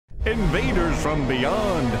Invaders from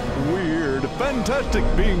beyond. Weird, fantastic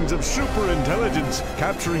beings of super intelligence,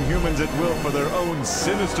 capturing humans at will for their own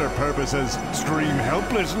sinister purposes. Scream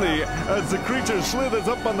helplessly as the creature slithers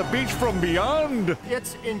up on the beach from beyond.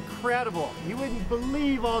 It's incredible. You wouldn't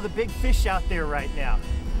believe all the big fish out there right now.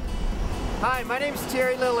 Hi, my name's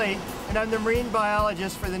Terry Lilly, and I'm the marine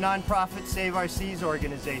biologist for the nonprofit Save Our Seas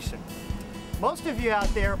organization. Most of you out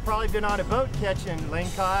there have probably been on a boat catching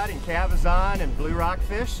lingcod and cabezon and blue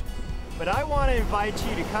rockfish, but I want to invite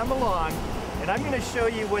you to come along, and I'm going to show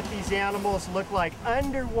you what these animals look like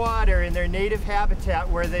underwater in their native habitat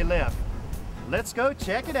where they live. Let's go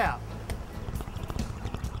check it out.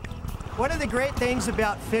 One of the great things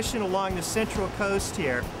about fishing along the central coast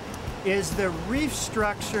here is the reef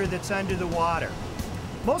structure that's under the water.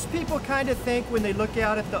 Most people kind of think when they look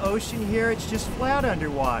out at the ocean here, it's just flat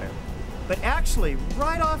underwater. But actually,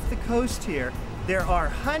 right off the coast here, there are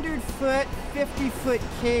 100-foot, 50-foot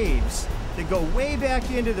caves that go way back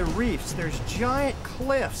into the reefs. There's giant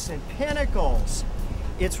cliffs and pinnacles.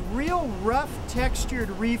 It's real rough, textured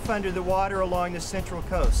reef under the water along the central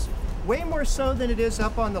coast, way more so than it is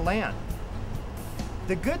up on the land.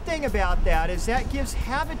 The good thing about that is that gives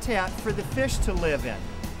habitat for the fish to live in.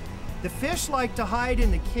 The fish like to hide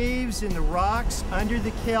in the caves, in the rocks, under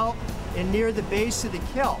the kelp, and near the base of the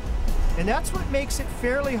kelp. And that's what makes it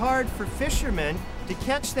fairly hard for fishermen to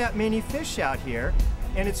catch that many fish out here.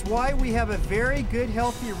 And it's why we have a very good,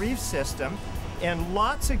 healthy reef system and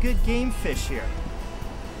lots of good game fish here.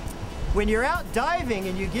 When you're out diving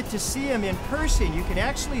and you get to see them in person, you can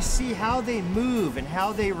actually see how they move and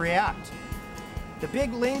how they react. The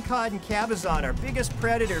big lingcod and cabezon, our biggest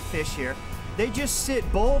predator fish here, they just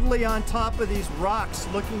sit boldly on top of these rocks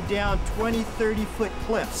looking down 20, 30-foot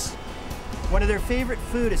cliffs. One of their favorite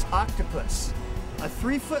food is octopus. A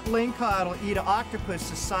 3-foot lingcod will eat an octopus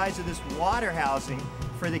the size of this water housing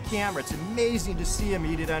for the camera. It's amazing to see them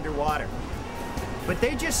eat it underwater. But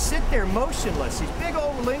they just sit there motionless, these big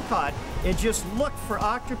old lingcod, and just look for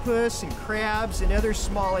octopus and crabs and other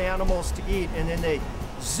small animals to eat, and then they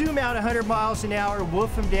zoom out 100 miles an hour,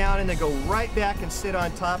 wolf them down, and they go right back and sit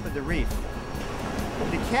on top of the reef.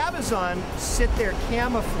 The cabezon sit there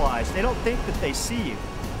camouflaged. They don't think that they see you,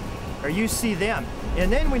 or you see them.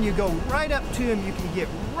 And then when you go right up to them, you can get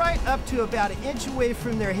right up to about an inch away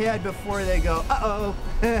from their head before they go, uh-oh,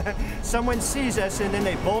 someone sees us, and then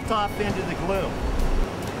they bolt off into the gloom.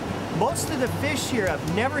 Most of the fish here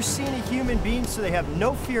have never seen a human being, so they have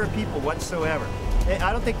no fear of people whatsoever.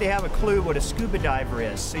 I don't think they have a clue what a scuba diver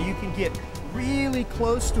is, so you can get really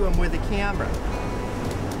close to them with a camera.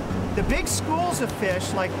 The big schools of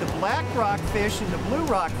fish, like the black rockfish and the blue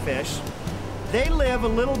rockfish, they live a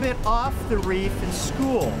little bit off the reef in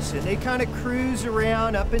schools, and they kind of cruise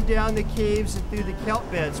around up and down the caves and through the kelp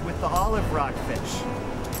beds with the olive rockfish.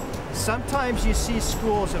 Sometimes you see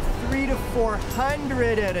schools of 300 to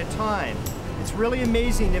 400 at a time. It's really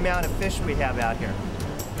amazing the amount of fish we have out here.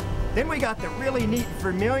 Then we got the really neat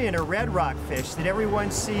vermilion or red rockfish that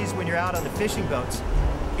everyone sees when you're out on the fishing boats.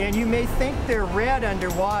 And you may think they're red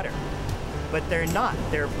underwater, but they're not.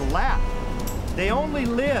 They're black. They only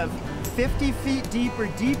live 50 feet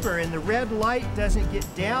deeper, and the red light doesn't get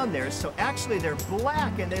down there, so actually they're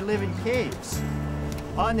black and they live in caves.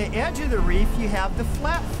 On the edge of the reef, you have the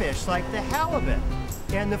flatfish, like the halibut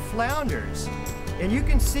and the flounders. And you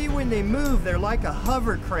can see when they move, they're like a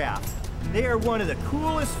hovercraft. They are one of the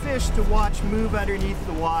coolest fish to watch move underneath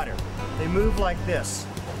the water. They move like this.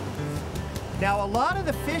 Now, a lot of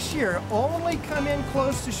the fish here only come in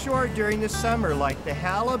close to shore during the summer, like the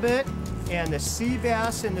halibut and the sea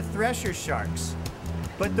bass and the thresher sharks.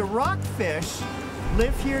 But the rockfish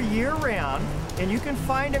live here year-round, and you can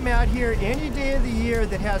find them out here any day of the year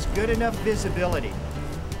that has good enough visibility.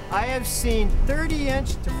 I have seen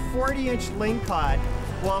 30-inch to 40-inch lingcod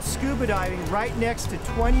while scuba diving right next to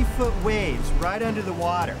 20-foot waves right under the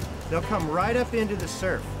water. They'll come right up into the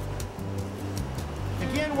surf.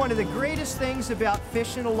 Again, one of the greatest things about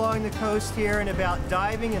fishing along the coast here and about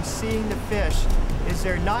diving and seeing the fish is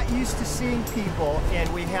they're not used to seeing people,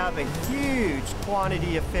 and we have a huge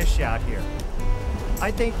quantity of fish out here.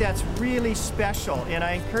 I think that's really special, and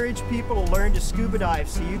I encourage people to learn to scuba dive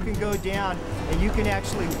so you can go down and you can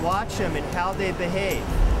actually watch them and how they behave.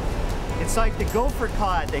 It's like the gopher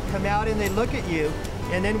cod. They come out and they look at you,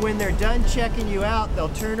 and then when they're done checking you out, they'll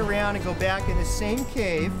turn around and go back in the same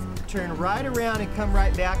cave, turn right around and come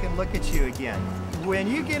right back and look at you again. When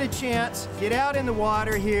you get a chance, get out in the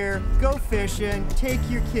water here, go fishing, take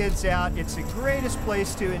your kids out. It's the greatest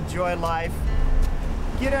place to enjoy life.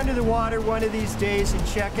 Get under the water one of these days and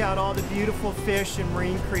check out all the beautiful fish and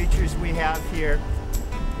marine creatures we have here.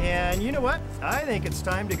 And you know what? I think it's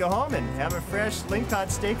time to go home and have a fresh lingcod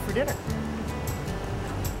steak for dinner.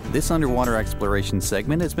 This underwater exploration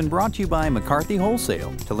segment has been brought to you by McCarthy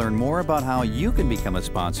Wholesale. To learn more about how you can become a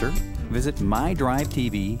sponsor, visit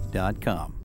mydrivetv.com.